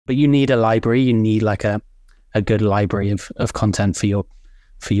but you need a library. You need like a good library of content for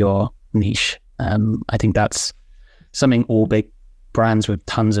your niche. I think that's something all big brands with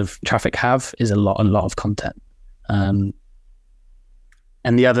tons of traffic have, is a lot of content. And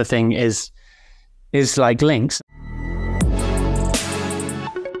the other thing is like links.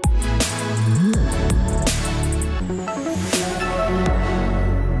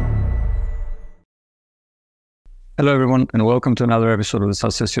 Hello everyone, and welcome to another episode of the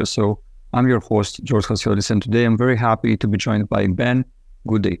SaaS SEO Show. I'm your host, George Hasiotis, and today I'm very happy to be joined by Ben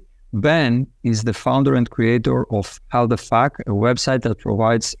Goodey. Ben is the founder and creator of How the Fuck, a website that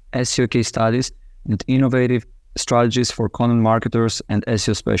provides SEO case studies and innovative strategies for content marketers and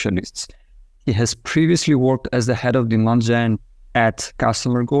SEO specialists. He has previously worked as the head of demand gen at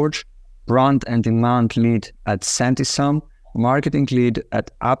Customer Gorge, brand and demand lead at Santisum, marketing lead at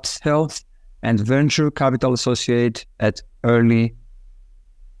Apps Health, and venture capital associate at Early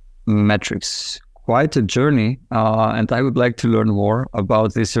Metrics. Quite a journey, and I would like to learn more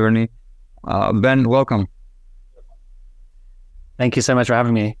about this journey. Ben, welcome. Thank you so much for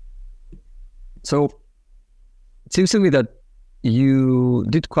having me. So it seems to me that you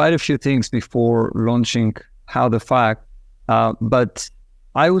did quite a few things before launching How the Fuck, but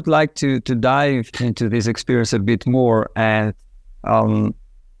I would like to dive into this experience a bit more and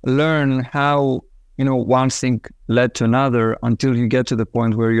learn how, one thing led to another until you get to the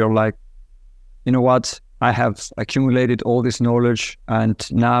point where you're like, you know what, I have accumulated all this knowledge and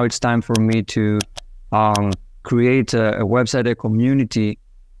now it's time for me to create a website, a community,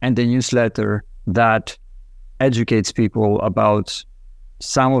 and a newsletter that educates people about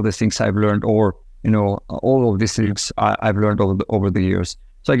some of the things I've learned, or, all of these things I've learned over the years.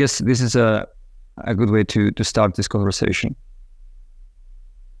 So I guess this is a good way to start this conversation.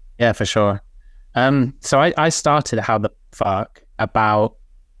 Yeah, for sure. So I started How the Fuck about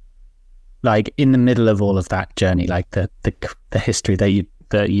like in the middle of all of that journey, like the history that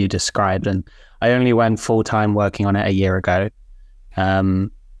you described, and I only went full time working on it a year ago,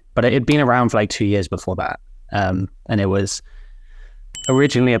 but it had been around for like 2 years before that, and it was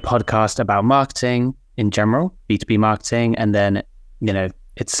originally a podcast about marketing in general, B2B marketing, and then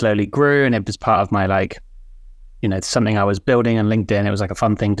it slowly grew, and it was part of my something I was building on LinkedIn. It was like a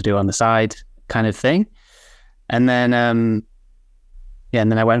fun thing to do on the side kind of thing. And then, and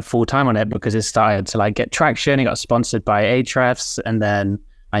then I went full time on it because it started to get traction. It got sponsored by Ahrefs, and then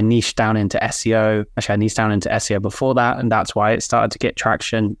I niched down into SEO. Actually, I niched down into SEO before that, and that's why it started to get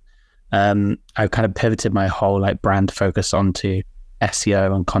traction. I kind of pivoted my whole brand focus onto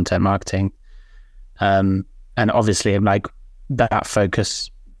SEO and content marketing. And obviously that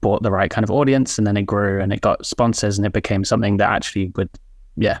focus bought the right kind of audience, and then it grew and it got sponsors, and it became something that actually would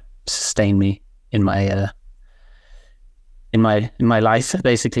sustain me in my life,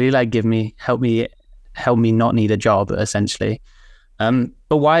 basically, help me not need a job, essentially.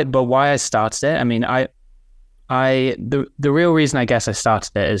 But why I started it, I mean, the real reason I guess I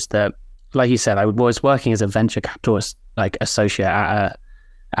started it is that, like you said, I was working as a venture capitalist associate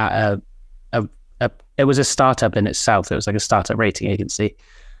at it was a startup in itself. It was like a startup rating agency.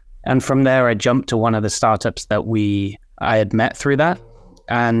 And from there, I jumped to one of the startups that I had met through that.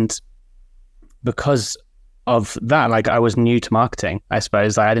 And because of that, I was new to marketing, I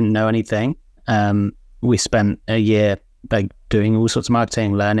suppose. I didn't know anything. We spent a year doing all sorts of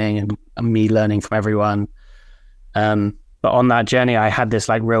marketing, learning, and me learning from everyone. But on that journey, I had this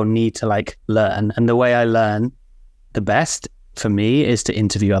real need to learn. And the way I learn the best for me is to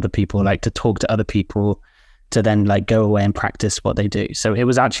interview other people, to talk to other people, to then go away and practice what they do. So it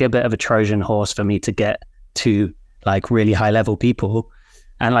was actually a bit of a Trojan horse for me to get to really high level people.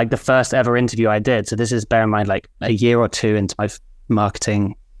 And the first ever interview I did, so this is, bear in mind, a year or two into my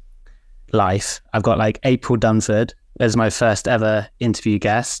marketing life, I've got April Dunford as my first ever interview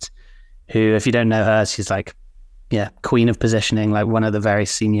guest, who, if you don't know her, she's queen of positioning, one of the very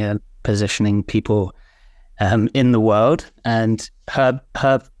senior positioning people in the world. And her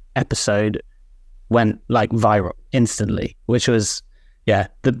episode went viral instantly, which was,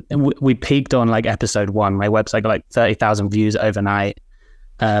 we peaked on episode 1. My website got 30,000 views overnight.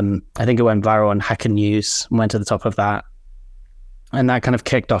 I think it went viral on Hacker News, went to the top of that. And that kind of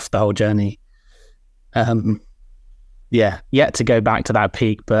kicked off the whole journey. Yet to go back to that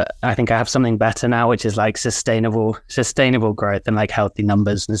peak, but I think I have something better now, which is sustainable growth and healthy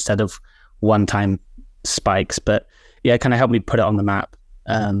numbers instead of one-time spikes. But it kind of helped me put it on the map.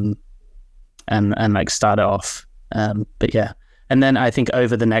 And start it off. And then I think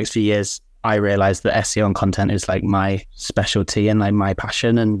over the next few years, I realized that SEO and content is my specialty and my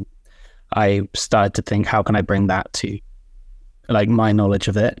passion. And I started to think, how can I bring that to like my knowledge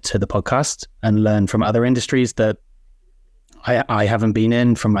of it to the podcast and learn from other industries that I haven't been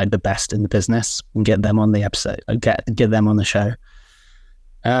in, from like the best in the business, and get them on the episode, get them on the show.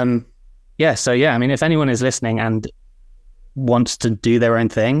 So I mean, if anyone is listening and wants to do their own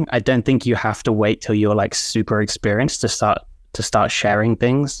thing, I don't think you have to wait till you're like super experienced to start sharing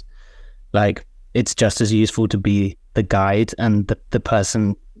things. Like, it's just as useful to be the guide and the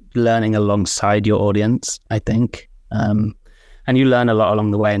person learning alongside your audience, I think. And you learn a lot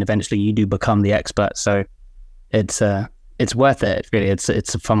along the way, and eventually you do become the expert. So it's worth it, really. It's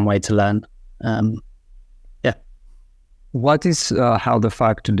a fun way to learn. What is How the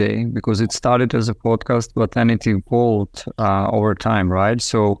Fact today? Because it started as a podcast, but then it evolved over time, right?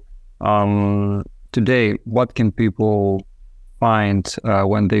 So today, what can people find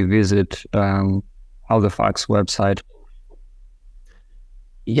when they visit How the Fact's website?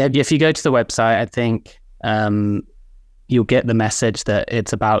 Yeah, if you go to the website, I think you'll get the message that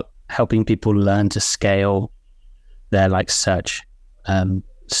it's about helping people learn to scale their like search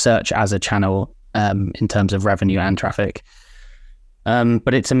as a channel in terms of revenue and traffic.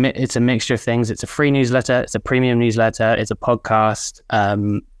 But it's a mixture of things. It's a free newsletter, it's a premium newsletter, it's a podcast.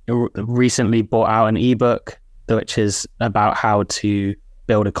 Recently bought out an ebook, which is about how to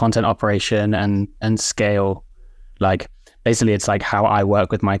build a content operation and scale. Like, basically, it's like how I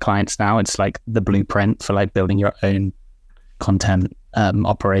work with my clients now. It's like the blueprint for like building your own content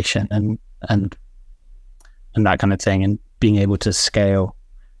operation and that kind of thing, and being able to scale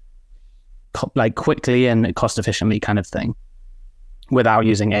like quickly and cost efficiently, kind of thing, without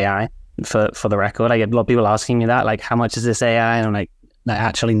using AI. For the record, I get a lot of people asking me that, like, how much is this AI? And I'm like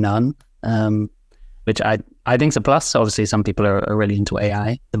actually none. Which I think is a plus. Obviously, some people are really into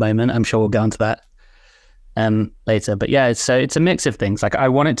AI at the moment. I'm sure we'll go into that later. But yeah, it's a mix of things. Like, I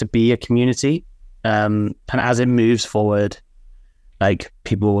want it to be a community, and as it moves forward, like,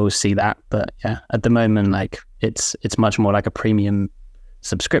 people will see that. But yeah, at the moment, like, it's much more like a premium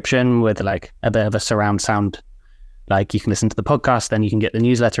subscription with like a bit of a surround sound. Like, you can listen to the podcast, then you can get the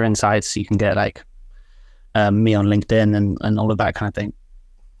newsletter insights, you can get like me on LinkedIn and all of that kind of thing.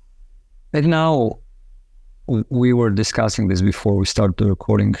 And now, we were discussing this before we started the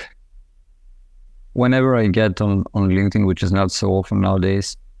recording. Whenever I get on LinkedIn, which is not so often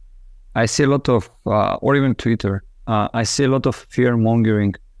nowadays, I see a lot of, or even Twitter, I see a lot of fear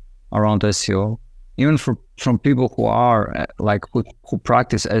mongering around SEO, even from people who are who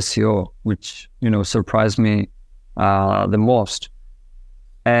practice SEO, which, surprised me the most.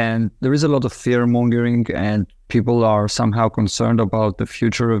 And there is a lot of fear mongering, and people are somehow concerned about the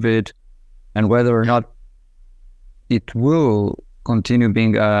future of it and whether or not it will continue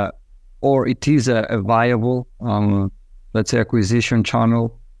being or it is a viable, let's say, acquisition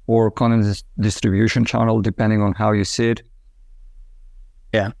channel or content distribution channel, depending on how you see it.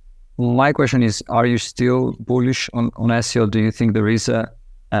 Yeah. My question is, are you still bullish on SEO? Do you think there is a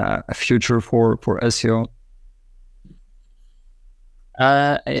future for SEO?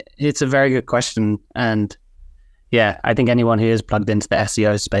 It's a very good question. And yeah, I think anyone who is plugged into the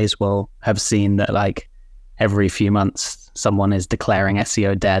SEO space will have seen that, like, every few months someone is declaring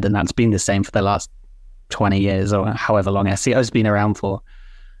SEO dead, and that's been the same for the last 20 years or however long SEO has been around for.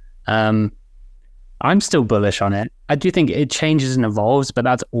 I'm still bullish on it. I do think it changes and evolves, but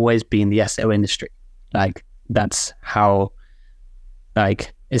that's always been the SEO industry. Like, that's how,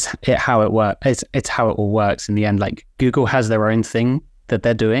 like, how it works. It's how it all works in the end. Like, Google has their own thing that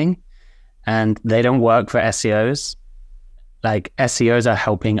they're doing, and they don't work for SEOs. Like, SEOs are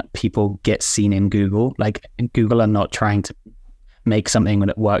helping people get seen in Google. Like, Google are not trying to make something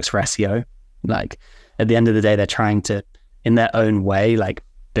that works for SEO. Like, at the end of the day, they're trying to, in their own way, like,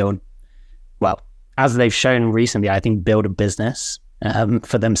 build, well, as they've shown recently, I think, build a business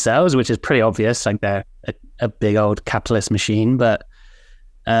for themselves, which is pretty obvious. Like, they're a big old capitalist machine. But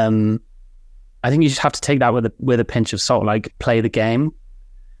I think you just have to take that with a pinch of salt. Like, play the game,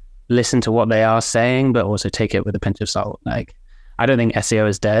 listen to what they are saying, but also take it with a pinch of salt. Like, I don't think SEO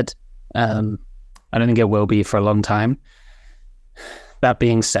is dead. I don't think it will be for a long time. That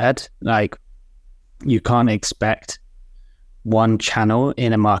being said, like, you can't expect one channel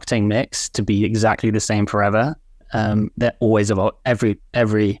in a marketing mix to be exactly the same forever. They're always evolving.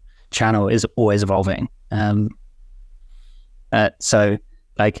 Every channel is always evolving. So,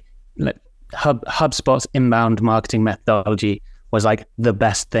 like, HubSpot's inbound marketing methodology was like the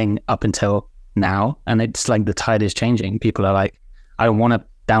best thing up until now, and it's like the tide is changing. People are like, I don't want to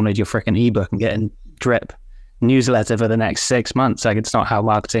download your freaking ebook and get a drip newsletter for the next 6 months. Like, it's not how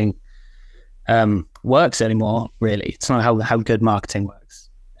marketing works anymore, really. It's not how good marketing works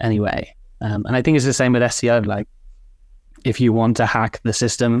anyway. And I think it's the same with SEO. Like, if you want to hack the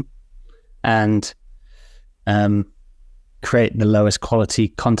system and create the lowest quality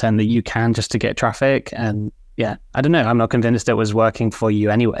content that you can just to get traffic. And yeah, I don't know. I'm not convinced it was working for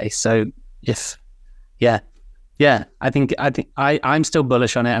you anyway. So I'm still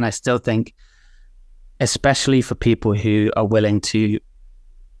bullish on it. And I still think, especially for people who are willing to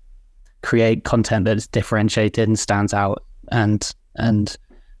create content that is differentiated and stands out, and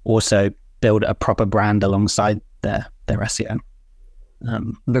also build a proper brand alongside their SEO.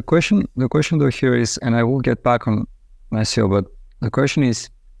 The question though here is, and I will get back on SEO, but the question is,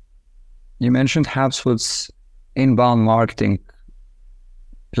 you mentioned HubSpot's inbound marketing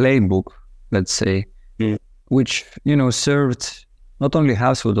playbook, let's say, which, served not only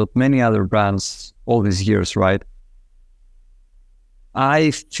HubSpot, but many other brands all these years, right?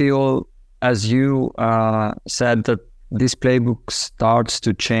 I feel, as you said, that this playbook starts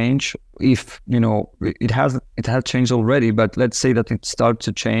to change. If, it has changed already, but let's say that it starts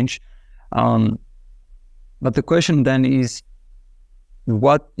to change. But the question then is,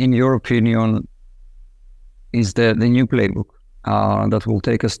 what, in your opinion, is the new playbook that will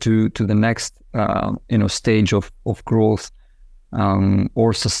take us to the next stage of growth,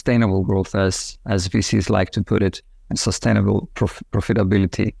 or sustainable growth, as VCs like to put it, and sustainable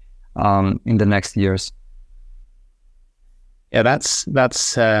profitability in the next years? Yeah, that's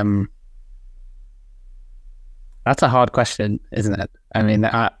a hard question, isn't it? I mean,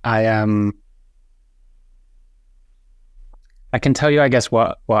 I can tell you, I guess,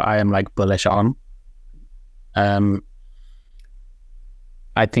 what I am like bullish on. I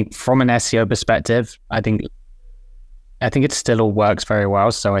think from an SEO perspective, I think it still all works very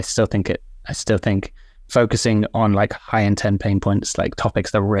well. So I still think focusing on like high intent pain points, like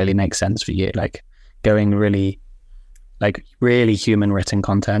topics that really make sense for you, like going really human written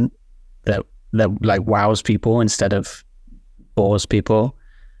content that like wows people instead of bores people,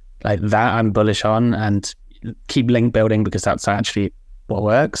 like that I'm bullish on, and keep link building because that's actually what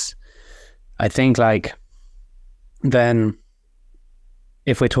works. I think like, then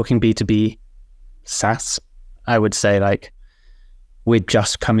if we're talking B2B SaaS, I would say like we're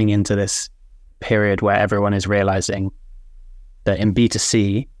just coming into this period where everyone is realizing that in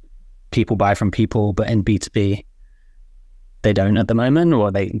B2C, people buy from people, but in B2B, they don't at the moment,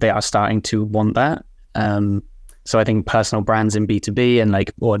 or they are starting to want that. So I think personal brands in B2B and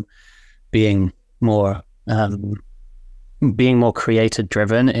like, or being more creator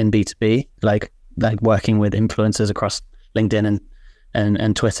driven in B2B, like working with influencers across LinkedIn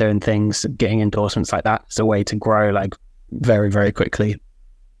and Twitter and things, getting endorsements like that is a way to grow like very, very quickly.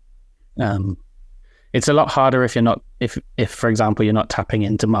 It's a lot harder if you're not, if for example, you're not tapping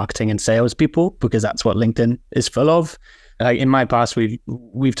into marketing and sales people, because that's what LinkedIn is full of. Like in my past,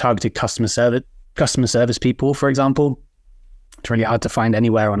 we've targeted customer service people, for example. It's really hard to find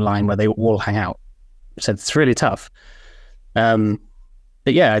anywhere online where they all hang out. So it's really tough. But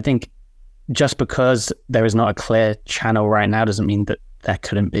yeah, I think just because there is not a clear channel right now doesn't mean that there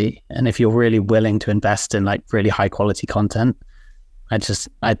couldn't be. And if you're really willing to invest in like really high quality content, I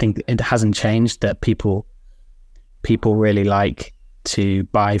think it hasn't changed that people really like to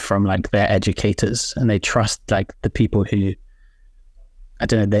buy from like their educators, and they trust like the people who, I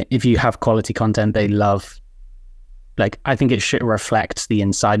don't know, if you have quality content, they love, like, I think it should reflect the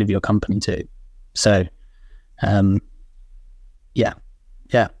inside of your company too. So, yeah.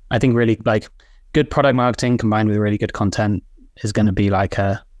 I think really like good product marketing combined with really good content is going to be like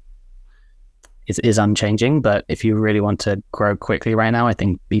is unchanging. But if you really want to grow quickly right now, I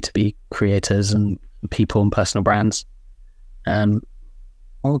think B2B creators and people and personal brands.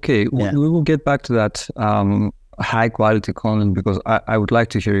 Okay, we will get back to that high quality content, because I would like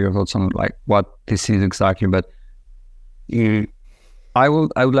to hear your thoughts on like what this is exactly. But I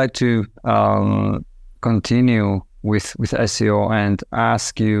would like to continue with SEO and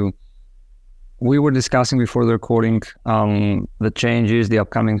ask you. We were discussing before the recording the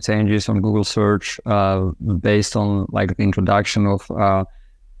upcoming changes on Google search based on like the introduction of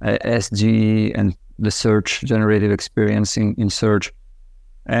SG and the search generative experience in search.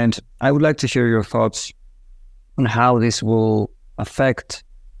 And I would like to hear your thoughts on how this will affect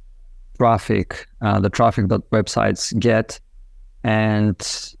traffic, the traffic that websites get. And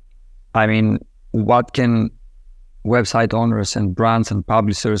I mean, what can website owners and brands and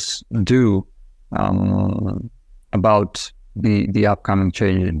publishers do about the upcoming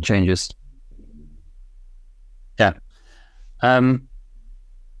changes? Yeah. I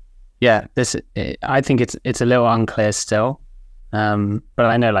think it's a little unclear still. But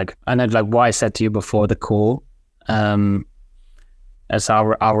I know like what I said to you before the call. As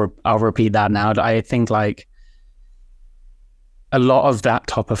I'll repeat that now. I think like a lot of that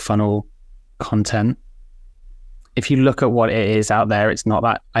top of funnel content, if you look at what it is out there, it's not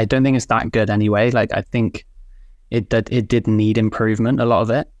that, I don't think it's that good anyway. Like, I think it did need improvement, a lot of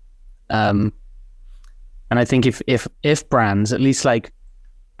it. And I think if brands, at least like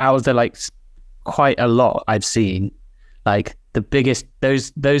out of the like quite a lot I've seen, like the biggest,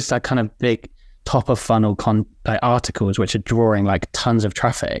 those are kind of big top of funnel like articles which are drawing like tons of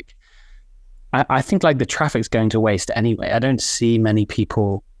traffic. I think like the traffic's going to waste anyway. I don't see many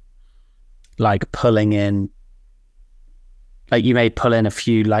people like pulling in, like you may pull in a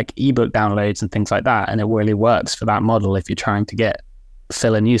few like ebook downloads and things like that, and it really works for that model if you're trying to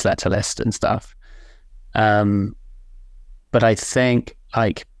fill a newsletter list and stuff. But I think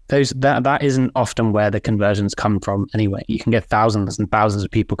like that isn't often where the conversions come from anyway. You can get thousands and thousands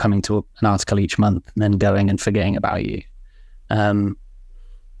of people coming to an article each month and then going and forgetting about you.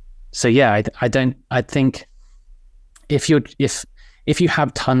 So yeah, I think if you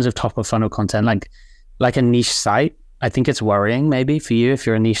have tons of top of funnel content, like a niche site, I think it's worrying maybe for you if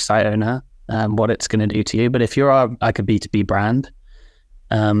you're a niche site owner, what it's going to do to you. But if you're like a B2B brand,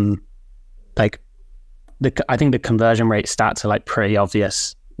 I think the conversion rate stats are like pretty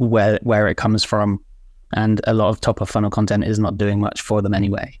obvious where it comes from, and a lot of top of funnel content is not doing much for them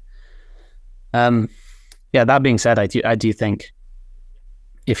anyway. Yeah, that being said, I do think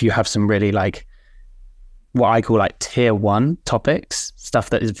if you have some really like what I call like tier one topics, stuff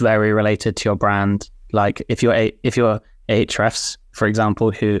that is very related to your brand, like if you're Ahrefs, for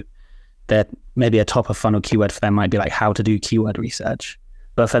example, who they're maybe a top of funnel keyword for them might be like how to do keyword research,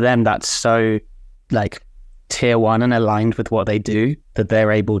 but for them that's so like tier one and aligned with what they do that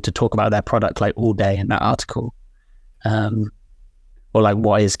they're able to talk about their product like all day in that article, or like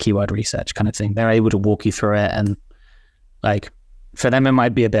what is keyword research kind of thing. They're able to walk you through it, and like for them it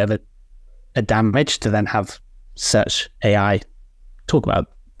might be a bit of a damage to then have search AI talk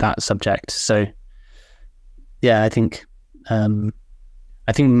about that subject. So yeah, I think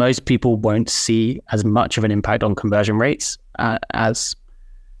most people won't see as much of an impact on conversion rates as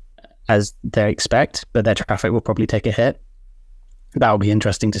they expect, but their traffic will probably take a hit. That will be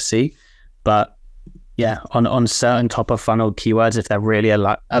interesting to see. But yeah, on certain top of funnel keywords, if they're really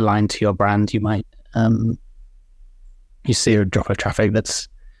aligned to your brand, you might you see a drop of traffic. That's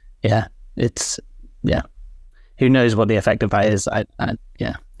who knows what the effect of that is.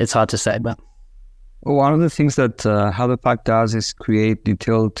 It's hard to say, but one of the things that How the Pack does is create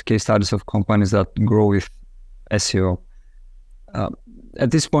detailed case studies of companies that grow with SEO. At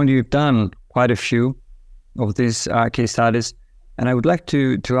this point, you've done quite a few of these case studies, and I would like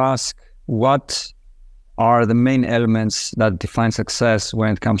to ask, what are the main elements that define success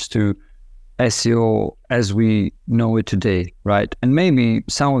when it comes to SEO as we know it today, right? And maybe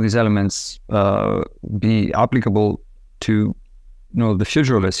some of these elements be applicable to the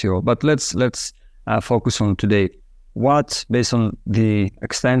future of SEO, but let's focus on today. What, based on the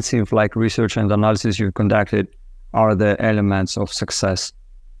extensive research and analysis you've conducted, are the elements of success?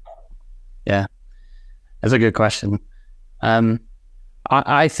 Yeah, that's a good question.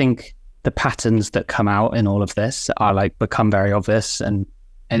 I think the patterns that come out in all of this are become very obvious, and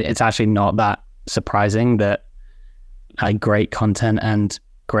it's actually not that surprising that great content and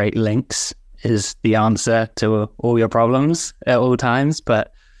great links is the answer to all your problems at all times.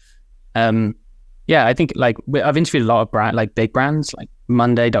 But yeah, I think I've interviewed a lot of big brands like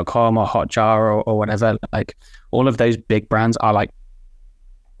Monday.com or Hotjar or whatever. All of those big brands are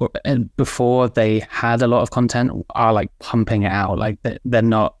before they had a lot of content, are pumping it out. They're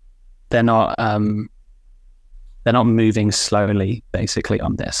not moving slowly basically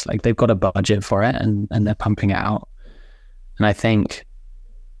on this. They've got a budget for it and they're pumping it out. And I think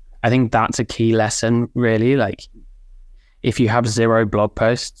that's a key lesson, really. If you have 0 blog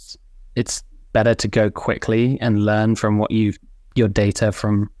posts, it's better to go quickly and learn from your data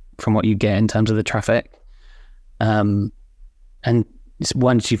from what you get in terms of the traffic. And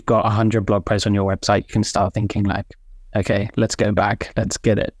once you've got 100 blog posts on your website, you can start thinking okay, let's go back, let's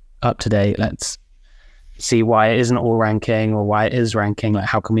get it up to date, let's see why it isn't all ranking or why it is ranking.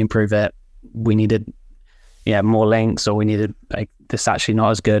 How can we improve it? We needed more links, or we needed this actually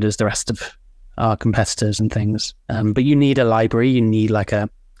not as good as the rest of our competitors and things. But you need a library. You need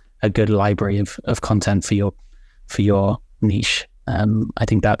a good library of content for your niche. I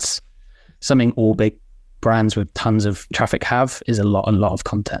think that's something all big brands with tons of traffic have, is a lot of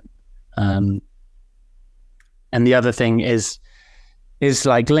content. And the other thing is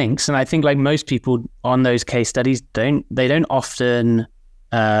links. And I think most people on those case studies don't often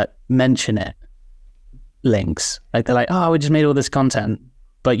mention it. Links. They're oh, we just made all this content,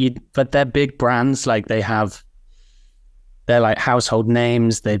 but they're big brands. They have they're like household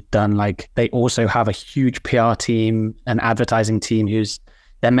names. They've done like, they also have a huge PR team, an advertising team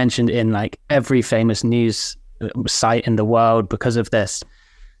they're mentioned in like every famous news site in the world because of this.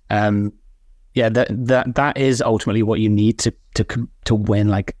 That is ultimately what you need to win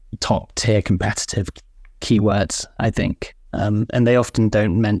like top tier competitive keywords, I think. And they often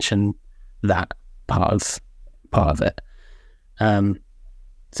don't mention that part of it.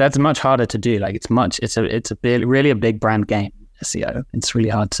 So it's much harder to do. Like really a big brand game, SEO. It's really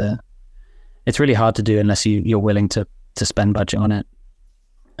hard to do unless you're willing to spend budget on it.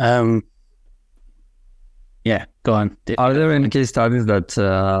 Yeah, go on. Are there any case studies that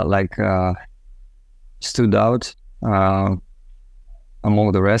stood out among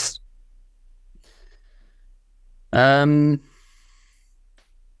the rest?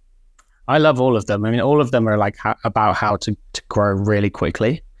 I love all of them. I mean, all of them are like about how to grow really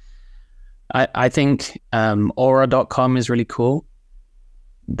quickly. I think aura.com is really cool.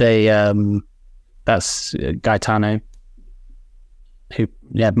 They that's Gaetano, who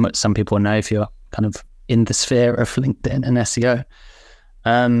some people know if you're kind of in the sphere of LinkedIn and SEO.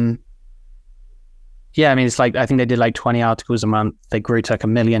 I mean, it's like, I think they did like 20 articles a month. They grew to like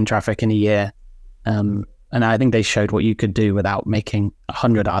 1 million traffic in a year. And I think they showed what you could do without making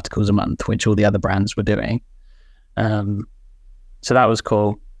 100 articles a month, which all the other brands were doing. So that was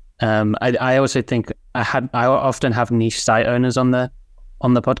cool. I also think I often have niche site owners on the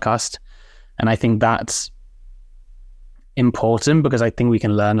podcast. And I think that's important because I think we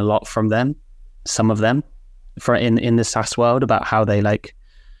can learn a lot from them, some of them in the SaaS world, about how they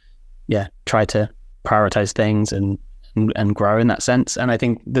try to prioritize things and grow in that sense. And I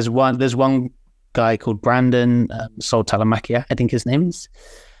think there's one guy called Brandon Soltalamakia, I think his name is,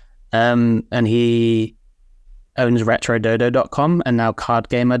 and he owns retrododo.com and now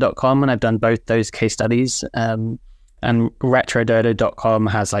cardgamer.com, and I've done both those case studies. And retrododo.com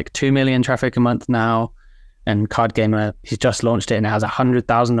has like 2 million traffic a month now, and cardgamer, he's just launched it and it has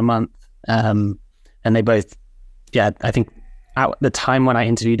 100,000 a month. And they both, I think at the time when I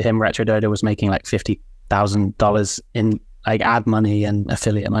interviewed him, retrododo was making like $50,000 in like ad money and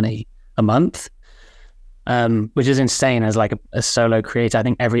affiliate money a month. Which is insane as like a solo creator. I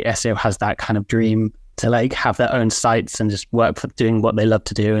think every SEO has that kind of dream to like have their own sites and just work for doing what they love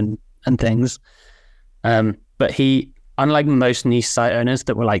to do and things. But he, unlike most niche site owners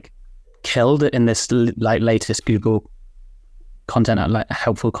that were like killed in this like latest Google content, like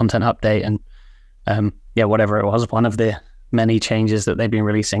helpful content update and whatever it was, one of the many changes that they've been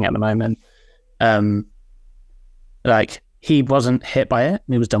releasing at the moment. Like he wasn't hit by it.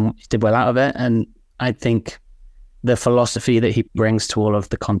 He did well out of it. And I think the philosophy that he brings to all of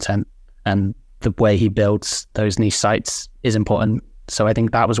the content and the way he builds those niche sites is important. So I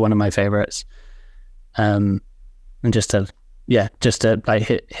think that was one of my favorites. And just to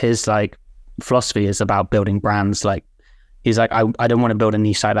like his like philosophy is about building brands. Like he's like, I don't want to build a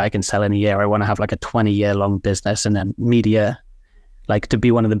niche site that I can sell in a year. I want to have like a 20-year long business, and then media, like to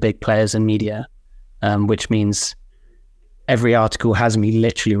be one of the big players in media, which means every article has me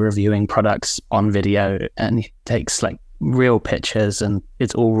literally reviewing products on video, and he takes like real pictures and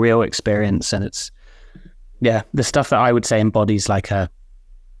it's all real experience. And it's, the stuff that I would say embodies like a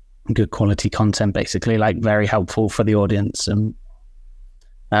good quality content, basically, like very helpful for the audience and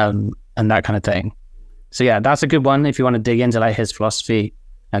that kind of thing. So that's a good one. If you want to dig into like his philosophy,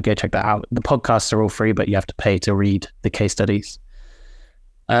 go check that out. The podcasts are all free, but you have to pay to read the case studies.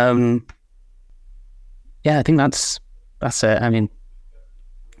 I think that's it. I mean,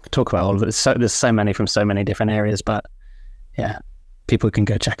 talk about all of it. There's so many from so many different areas, but people can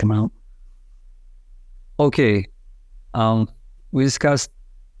go check them out. Okay. We discussed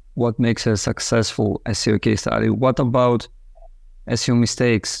what makes a successful SEO case study. What about SEO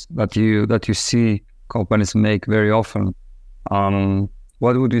mistakes that you see companies make very often?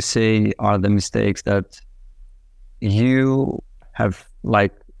 What would you say are the mistakes that you have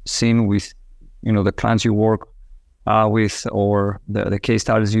like seen with, the clients you work with, or the case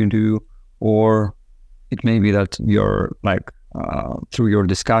studies you do, or it may be that you're like through your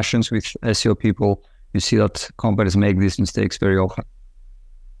discussions with SEO people, you see that companies make these mistakes very often?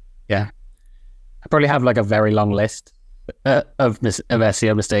 I probably have like a very long list of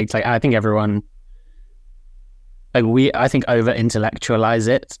SEO mistakes. Like I think everyone, I think over intellectualize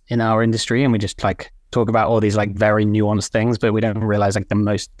it in our industry, and we just like talk about all these like very nuanced things, but we don't realize like the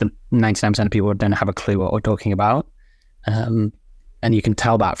 99% of people don't have a clue what we're talking about. And you can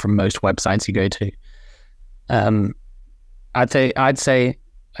tell that from most websites you go to. I'd say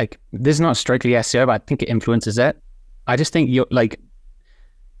like, this is not strictly SEO, but I think it influences it. I just think you're like,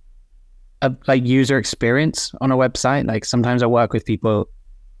 like user experience on a website. Like sometimes I work with people,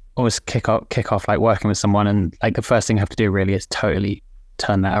 always kick off like working with someone, and like the first thing I have to do really is totally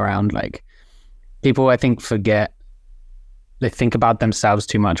turn that around. Like people, I think, they think about themselves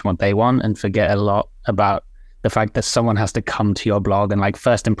too much, what they want, and forget a lot about the fact that someone has to come to your blog, and like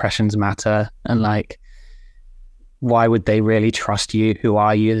first impressions matter, and like why would they really trust you? Who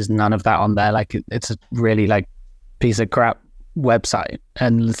are you? There's none of that on there. Like it's a really like piece of crap website,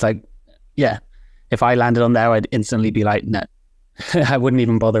 and it's like, yeah, if I landed on there, I'd instantly be like, no. I wouldn't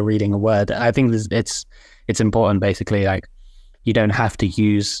even bother reading a word. I think it's important, basically. Like you don't have to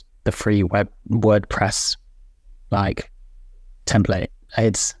use the free WordPress like template.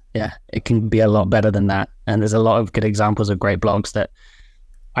 It can be a lot better than that. And there's a lot of good examples of great blogs that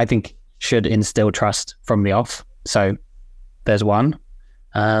I think should instill trust from the off. So there's one.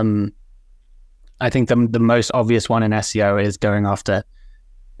 I think the most obvious one in SEO is going after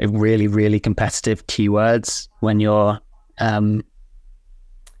really, really competitive keywords when you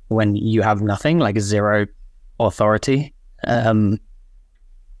have nothing, like zero authority.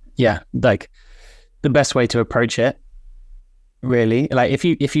 Like the best way to approach it, really, like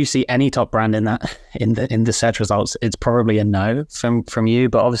if you see any top brand in the search results, it's probably a no from you.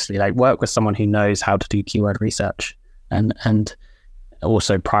 But obviously, like work with someone who knows how to do keyword research and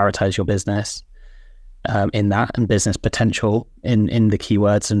also prioritize your business in that, and business potential in the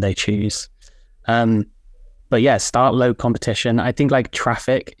keywords and they choose. But yeah, start low competition. I think like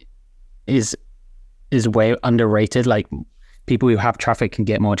traffic is way underrated. Like people who have traffic can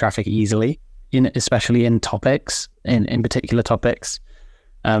get more traffic easily, especially in topics, in particular topics.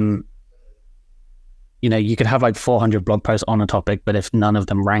 You could have like 400 blog posts on a topic, but if none of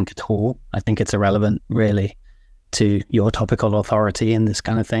them rank at all, I think it's irrelevant really to your topical authority in this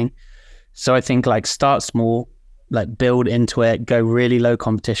kind of thing. So I think like start small, like build into it, go really low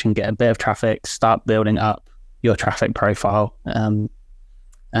competition, get a bit of traffic, start building up your traffic profile.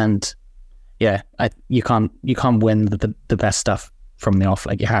 And yeah, you can't win the best stuff from the off.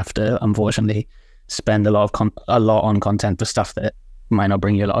 Like you have to, unfortunately, spend a lot on content for stuff that might not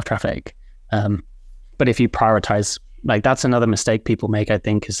bring you a lot of traffic. But if you prioritize, like that's another mistake people make, I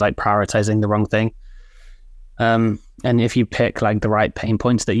think, is like prioritizing the wrong thing. And if you pick like the right pain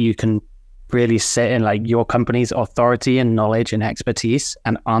points that you can really sit in like your company's authority and knowledge and expertise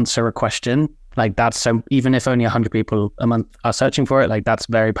and answer a question, like that's so, even if only 100 people a month are searching for it, like that's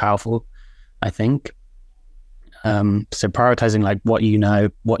very powerful, I think. So prioritizing like what you know,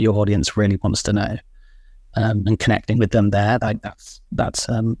 what your audience really wants to know, and connecting with them there, like that's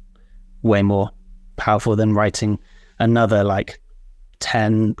way more powerful than writing another like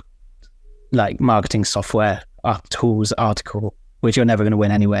 10 like marketing software tools article, which you're never going to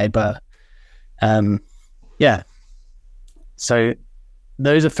win anyway. But yeah, so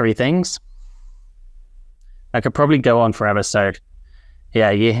those are 3 things. I could probably go on forever. So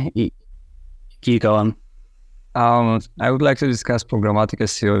yeah, you go on. I would like to discuss programmatic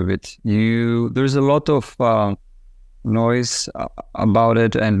SEO a bit. There's a lot of noise about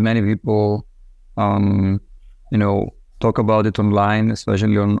it, and many people, talk about it online,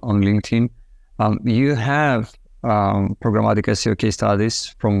 especially on LinkedIn. You have programmatic SEO case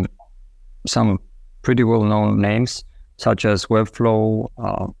studies from some pretty well-known names, such as Webflow,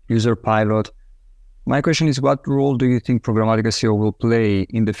 UserPilot. My question is, what role do you think programmatic SEO will play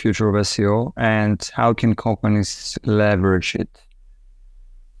in the future of SEO, and how can companies leverage it?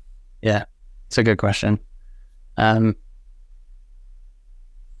 Yeah, it's a good question. Programmatic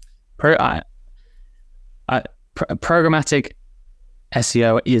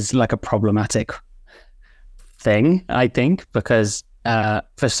SEO is like a problematic thing, I think, because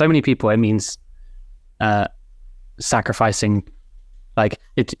for so many people, it means sacrificing. Like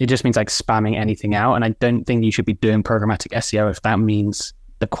it just means like spamming anything out. And I don't think you should be doing programmatic SEO if that means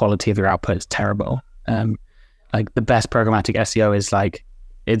the quality of your output is terrible. Like the best programmatic SEO is like,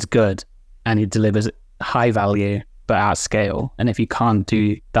 it's good and it delivers high value, but at scale. And if you can't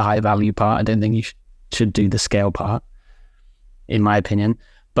do the high value part, I don't think you should do the scale part, in my opinion.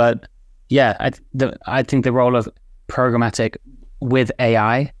 But yeah, I think the role of programmatic with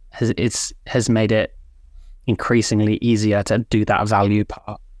AI has made it increasingly easier to do that value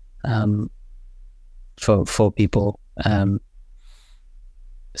part for people.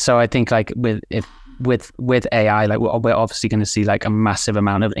 So I think like with AI, like we're obviously going to see like a massive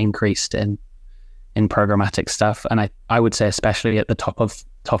amount of increase in programmatic stuff, and I would say especially at the top of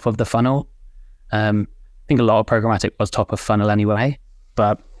the funnel. I think a lot of programmatic was top of funnel anyway,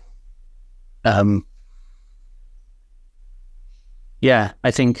 but yeah,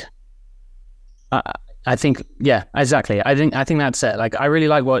 I think I think, yeah, exactly. I think that's it. Like, I really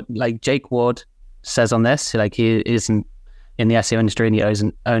like what like Jake Ward says on this. Like, he isn't in the SEO industry, and he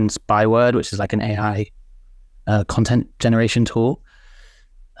owns Byword, which is like an AI content generation tool.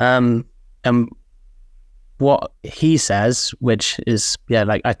 And what he says, which is, yeah,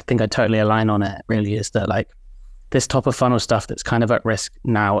 like, I think I totally align on it, really, is that like this top of funnel stuff that's kind of at risk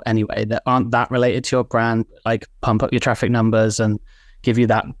now anyway, that aren't that related to your brand, like pump up your traffic numbers and give you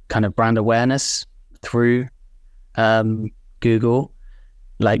that kind of brand awareness through Google.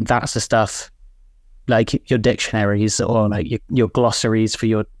 Like, that's the stuff, like your dictionaries or like your glossaries for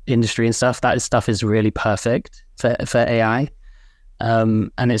your industry and stuff. That stuff is really perfect for AI.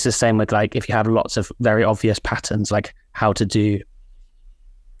 And it's the same with like, if you have lots of very obvious patterns, like how to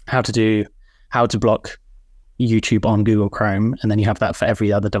block YouTube on Google Chrome, and then you have that for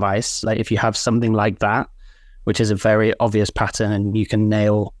every other device. Like, if you have something like that, which is a very obvious pattern, and you can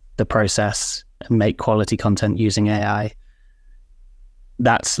nail the process and make quality content using AI,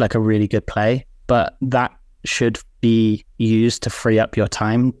 that's like a really good play. But that should be used to free up your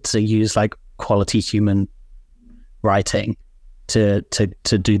time to use like quality human writing to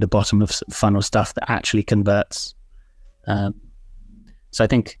do the bottom of funnel stuff that actually converts. So I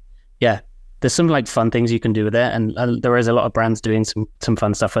think, yeah, there's some like fun things you can do with it, and there is a lot of brands doing some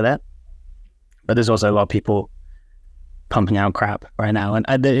fun stuff with it. But there's also a lot of people pumping out crap right now, and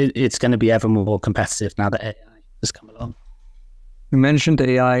it's going to be ever more competitive now that AI has come along. You mentioned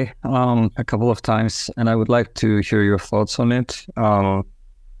AI a couple of times, and I would like to hear your thoughts on it.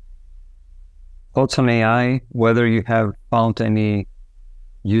 Thoughts on AI, whether you have found any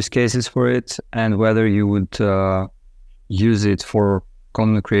use cases for it, and whether you would use it for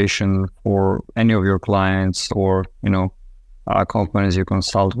content creation for any of your clients or, companies you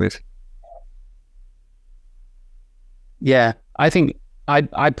consult with. Yeah, I think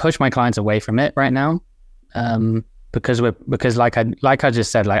I push my clients away from it right now, because like I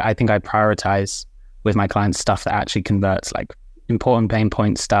just said, like, I think I prioritize with my clients stuff that actually converts, like important pain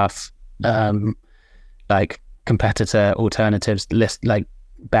point stuff, like competitor alternatives list, like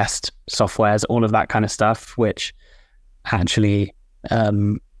best softwares, all of that kind of stuff, which actually,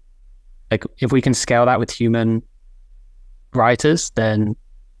 like, if we can scale that with human writers, then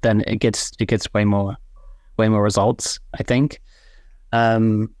it gets way more results, I think.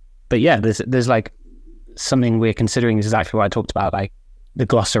 But yeah, there's like something we're considering is exactly what I talked about, like the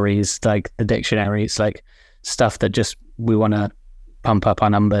glossaries, like the dictionaries, like stuff that just, we want to pump up our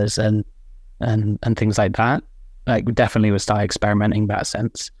numbers and things like that. Like, we definitely would start experimenting in that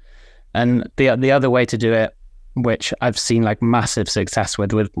sense. And the other way to do it, which I've seen like massive success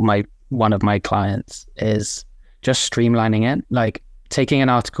with one of my clients, is just streamlining it, like taking an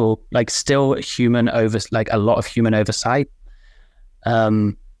article, like still like a lot of human oversight.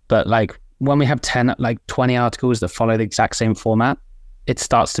 But like when we have 20 articles that follow the exact same format, it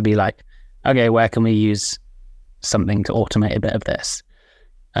starts to be like, okay, where can we use something to automate a bit of this?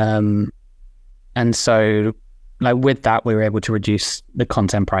 And so like with that, we were able to reduce the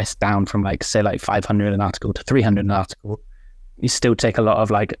content price down from like, say, like 500 an article to 300 an article. You still take a lot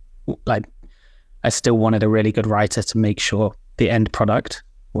of like I still wanted a really good writer to make sure the end product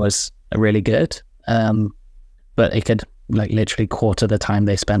was really good. But it could like literally quarter the time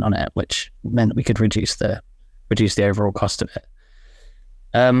they spent on it, which meant we could reduce the overall cost of it.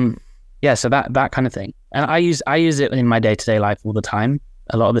 Yeah, so that kind of thing. And I use it in my day-to-day life all the time,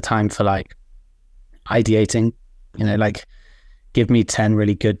 a lot of the time, for like ideating, like give me 10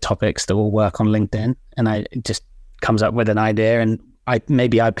 really good topics that will work on LinkedIn, and it just comes up with an idea, and I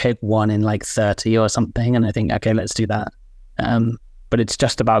pick one in like 30 or something, and I think, okay, let's do that. But it's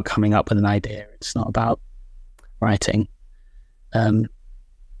just about coming up with an idea. It's not about writing.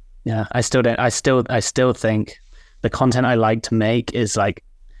 Yeah, I still think the content I like to make is like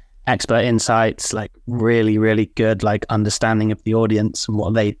expert insights, like really, really good, like understanding of the audience and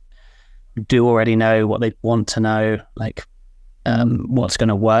what they do already know, what they want to know, like what's going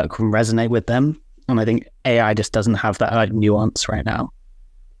to work and resonate with them. And I think AI just doesn't have that like nuance right now.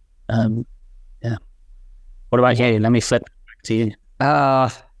 Yeah. What about you? Let me flip back to you.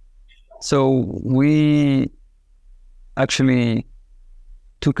 So we actually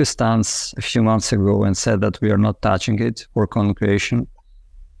took a stance a few months ago and said that we are not touching it for content creation.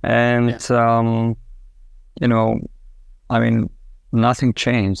 And, I mean, nothing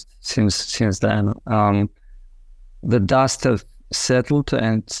changed since then. The dust has settled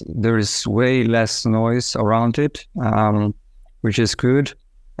and there is way less noise around it, which is good.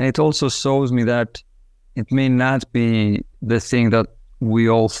 And it also shows me that it may not be the thing that we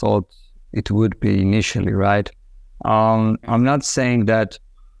all thought it would be initially, right? I'm not saying that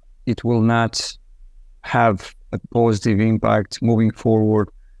it will not have a positive impact moving forward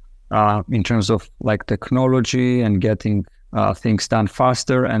in terms of like technology and getting things done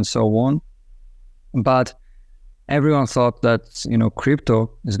faster and so on. But everyone thought that, you know,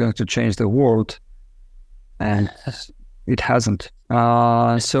 crypto is going to change the world, and it hasn't.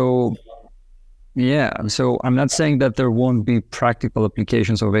 So I'm not saying that there won't be practical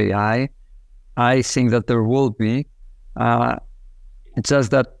applications of AI. I think that there will be. It's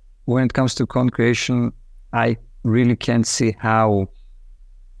just that when it comes to content creation, I really can't see how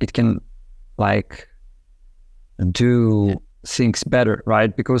it can like do things better,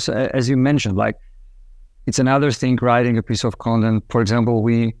 right? Because as you mentioned, like it's another thing writing a piece of content. For example,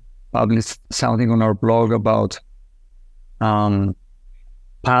 we published something on our blog about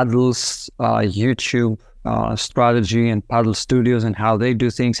Paddle's YouTube strategy and Paddle Studios and how they do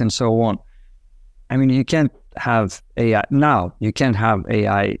things and so on. I mean, you can't have AI now. You can't have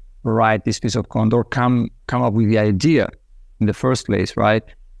AI write this piece of content or come up with the idea in the first place, right?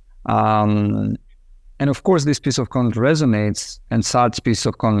 And of course, this piece of content resonates, and such piece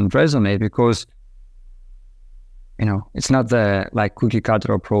of content resonate because, you know, it's not the like cookie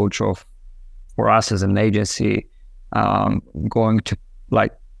cutter approach for us as an agency going to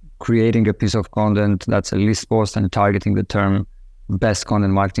like creating a piece of content that's a list post and targeting the term best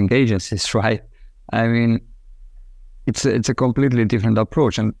content marketing agencies, right? I mean, it's a completely different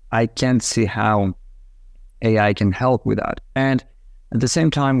approach, and I can't see how AI can help with that. And at the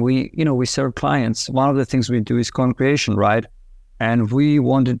same time, we serve clients. One of the things we do is content creation, right? And we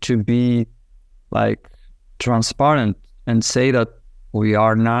wanted to be like transparent and say that we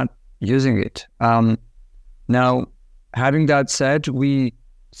are not using it. Now, having that said, we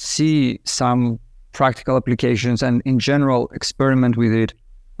see some practical applications and in general experiment with it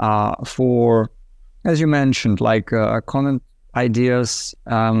for, as you mentioned, like content ideas,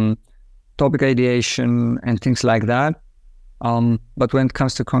 topic ideation and things like that. But when it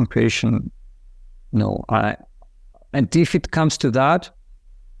comes to content creation, no. And if it comes to that,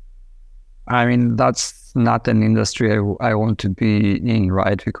 I mean, that's not an industry I want to be in,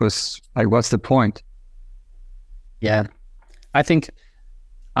 right? Because like, what's the point? Yeah, I think,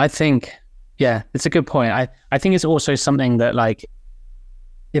 yeah, it's a good point. I think it's also something that like,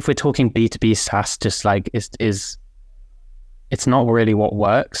 if we're talking B2B SaaS, just like it's not really what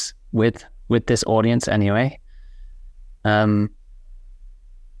works with this audience anyway.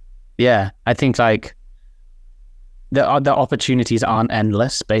 Yeah, I think like the opportunities aren't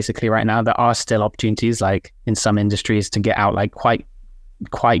endless basically right now. There are still opportunities like in some industries to get out like quite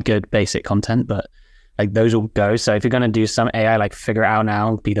good basic content, but like those will go. So if you're going to do some AI, like figure it out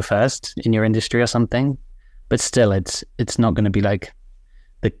now, be the first in your industry or something, but still it's not going to be like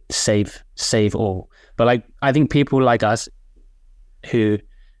the save all. But like, I think people like us who,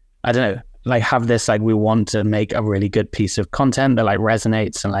 I don't know, like have this, like we want to make a really good piece of content that like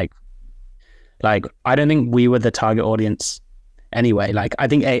resonates and like I don't think we were the target audience anyway. Like I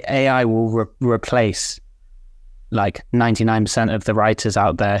think AI will replace like 99% of the writers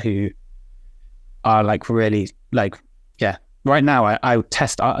out there who are like really like, yeah. Right now I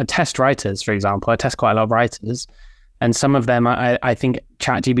test writers, for example. I test quite a lot of writers, and some of them I think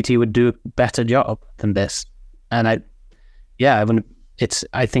ChatGPT would do a better job than this. And I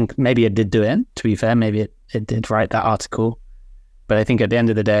think maybe it did do it, to be fair, maybe it did write that article. But I think at the end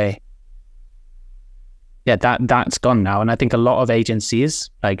of the day, yeah, that's gone now. And I think a lot of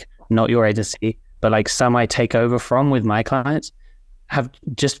agencies, like not your agency, but like some I take over from with my clients, have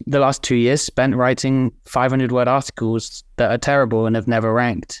just the last 2 years spent writing 500-word articles that are terrible and have never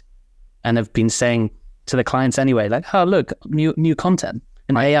ranked, and have been saying to the clients anyway, like, oh, look, new content.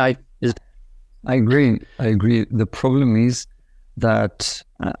 And AI is... I agree. The problem is that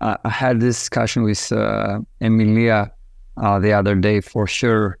I had this discussion with Emilia the other day for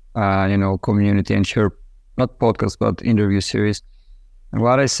sure, community and sure, not podcast, but interview series. And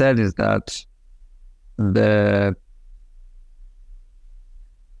what I said is that the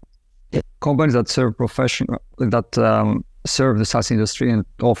companies that serve serve the SaaS industry and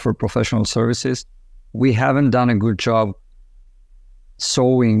offer professional services, we haven't done a good job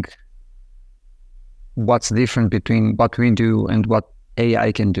showing what's different between what we do and what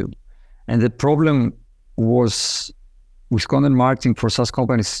AI can do. And the problem was with content marketing for SaaS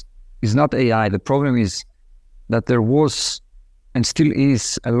companies is not AI. The problem is that there was and still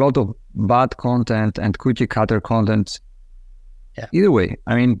is a lot of bad content and cookie cutter content. Yeah. Either way,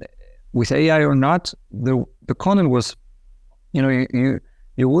 I mean, with AI or not, the content was, you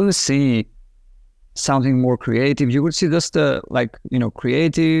will see something more creative. You will see just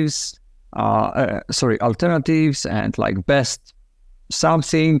creatives, alternatives and like best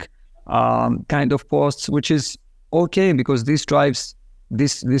something, kind of posts, which is okay because this drives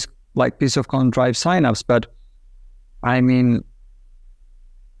this like piece of content drives signups. But I mean,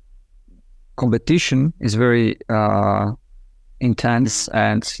 competition is very intense,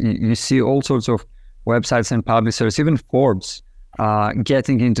 and you see all sorts of websites and publishers, even Forbes,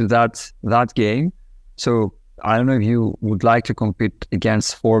 getting into that game. So I don't know if you would like to compete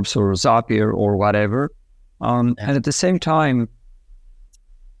against Forbes or Zapier or whatever. And at the same time,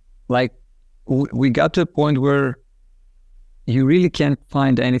 like we got to a point where you really can't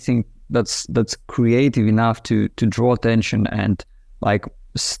find anything that's creative enough to draw attention and like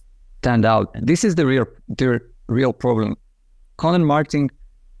stand out. This is the real problem. Content marketing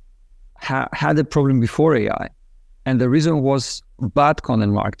had a problem before AI, and the reason was bad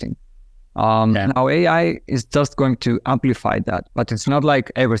content marketing. Now AI is just going to amplify that, but it's not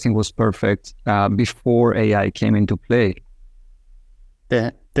like everything was perfect before AI came into play.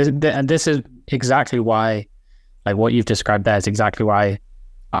 And this is exactly why, like what you've described there is exactly why,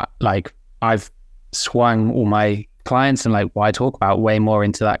 like I've swung all my clients and like why I talk about way more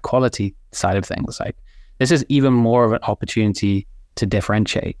into that quality side of things. Like this is even more of an opportunity to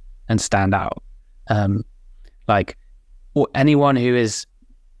differentiate and stand out. Like anyone who is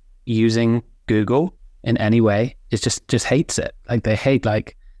using Google in any way is just hates it. Like they hate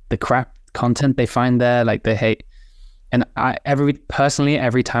like the crap content they find there. Like they hate. And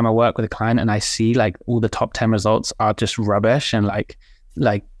every time I work with a client and I see like all the top 10 results are just rubbish and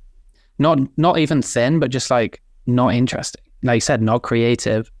like not even thin, but just like not interesting. Like you said, not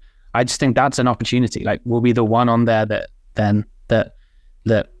creative. I just think that's an opportunity. Like we'll be the one on there that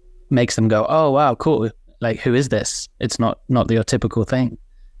makes them go, oh wow, cool. Like who is this? It's not your typical thing.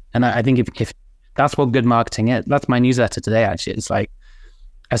 And I think if that's what good marketing is, that's my newsletter today actually. It's like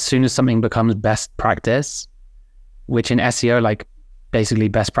as soon as something becomes best practice, which in SEO, like basically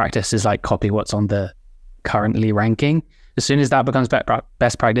best practice is like copy what's on the currently ranking. As soon as that becomes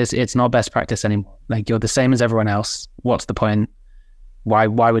best practice, it's not best practice anymore. Like you're the same as everyone else. What's the point? Why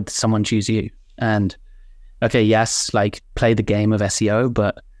would someone choose you? And okay, yes, like play the game of SEO,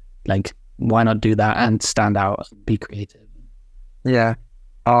 but like why not do that and stand out, be creative? Yeah,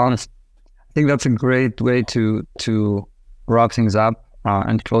 I think that's a great way to wrap things up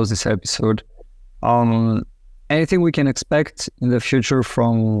and close this episode. Anything we can expect in the future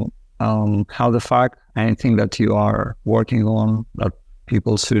from How the Fuck? Anything that you are working on that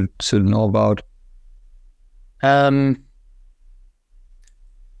people should know about?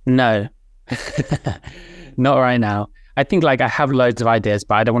 No, not right now. I think like I have loads of ideas,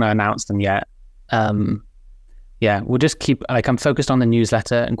 but I don't want to announce them yet. Yeah, we'll just keep like I'm focused on the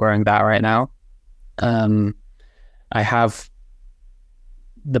newsletter and growing that right now. I have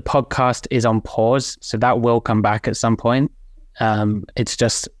the podcast is on pause, so that will come back at some point. It's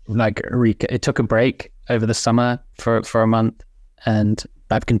just like it took a break over the summer for a month, and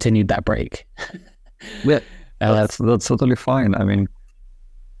I've continued that break. Yeah, that's totally fine. I mean,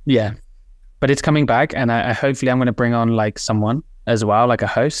 yeah, but it's coming back, and I hopefully I'm going to bring on like someone as well, like a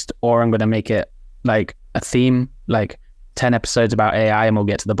host, or I'm going to make it like a theme, like 10 episodes about AI, and we'll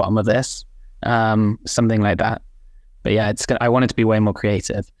get to the bottom of this, something like that. But yeah, I want it to be way more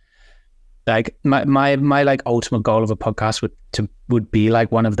creative. Like my like ultimate goal of a podcast would be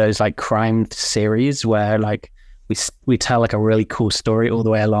like one of those like crime series where like we tell like a really cool story all the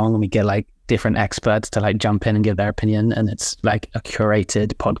way along, and we get like different experts to like jump in and give their opinion, and it's like a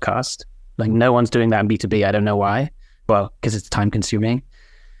curated podcast. Like no one's doing that in B2B. I don't know why. Well, because it's time consuming.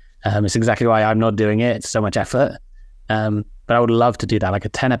 It's exactly why I'm not doing it. It's so much effort. But I would love to do that, like a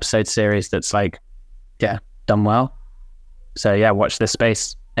 10 episode series that's like, yeah, done well. So yeah, watch this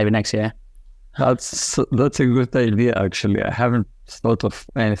space maybe next year. That's a good idea, actually. I haven't thought of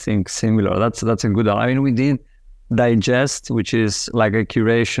anything similar. That's a good one. I mean, we did Digest, which is like a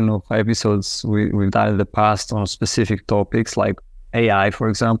curation of episodes we've done in the past on specific topics like AI, for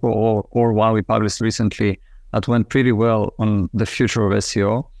example, or one we published recently that went pretty well on the future of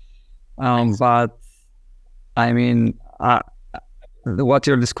SEO. But I mean, what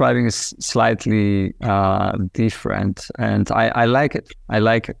you're describing is slightly different, and I like it.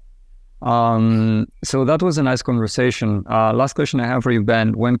 So that was a nice conversation. Last question I have for you,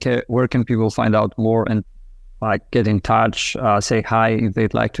 Ben. Where can people find out more and like get in touch, say hi if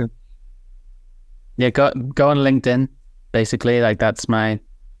they'd like to? Yeah, go on LinkedIn. Basically, like that's my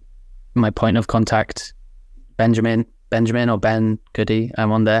point of contact. Benjamin or Ben Goodey.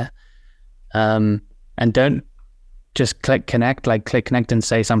 I'm on there. And don't just click connect, like click connect and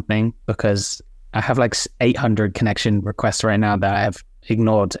say something, because I have like 800 connection requests right now that I have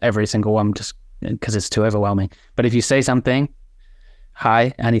ignored every single one just because it's too overwhelming. But if you say something,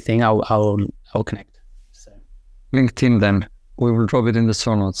 hi, anything, I'll connect. So. LinkedIn, then we will drop it in the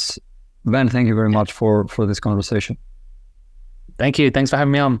show notes. Ben, thank you very much for this conversation. Thank you. Thanks for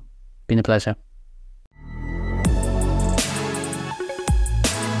having me on. Been a pleasure.